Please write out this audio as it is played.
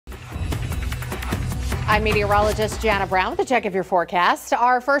I'm meteorologist Janna Brown with a check of your forecast.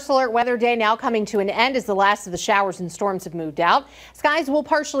 Our first alert weather day now coming to an end as the last of the showers and storms have moved out. Skies will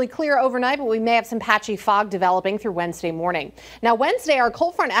partially clear overnight, but we may have some patchy fog developing through Wednesday morning. Now Wednesday, our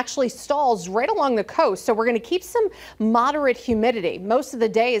cold front actually stalls right along the coast, so we're going to keep some moderate humidity. Most of the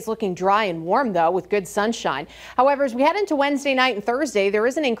day is looking dry and warm, though, with good sunshine. However, as we head into Wednesday night and Thursday, there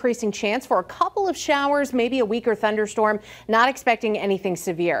is an increasing chance for a couple of showers, maybe a weaker thunderstorm. Not expecting anything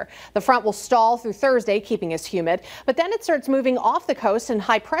severe. The front will stall through Thursday, keeping us humid, but then it starts moving off the coast and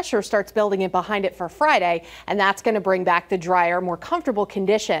high pressure starts building in behind it for Friday, and that's going to bring back the drier, more comfortable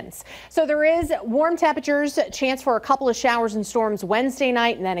conditions. So there is warm temperatures, chance for a couple of showers and storms Wednesday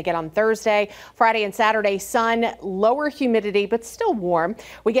night and then again on Thursday. Friday and Saturday, sun, lower humidity, but still warm.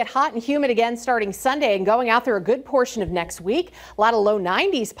 We get hot and humid again starting Sunday and going out through a good portion of next week. A lot of low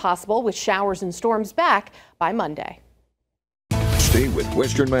 90s possible with showers and storms back by Monday. Stay with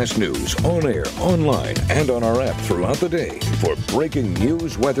Western Mass News on air, online, and on our app throughout the day for breaking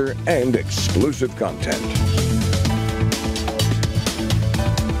news, weather, and exclusive content.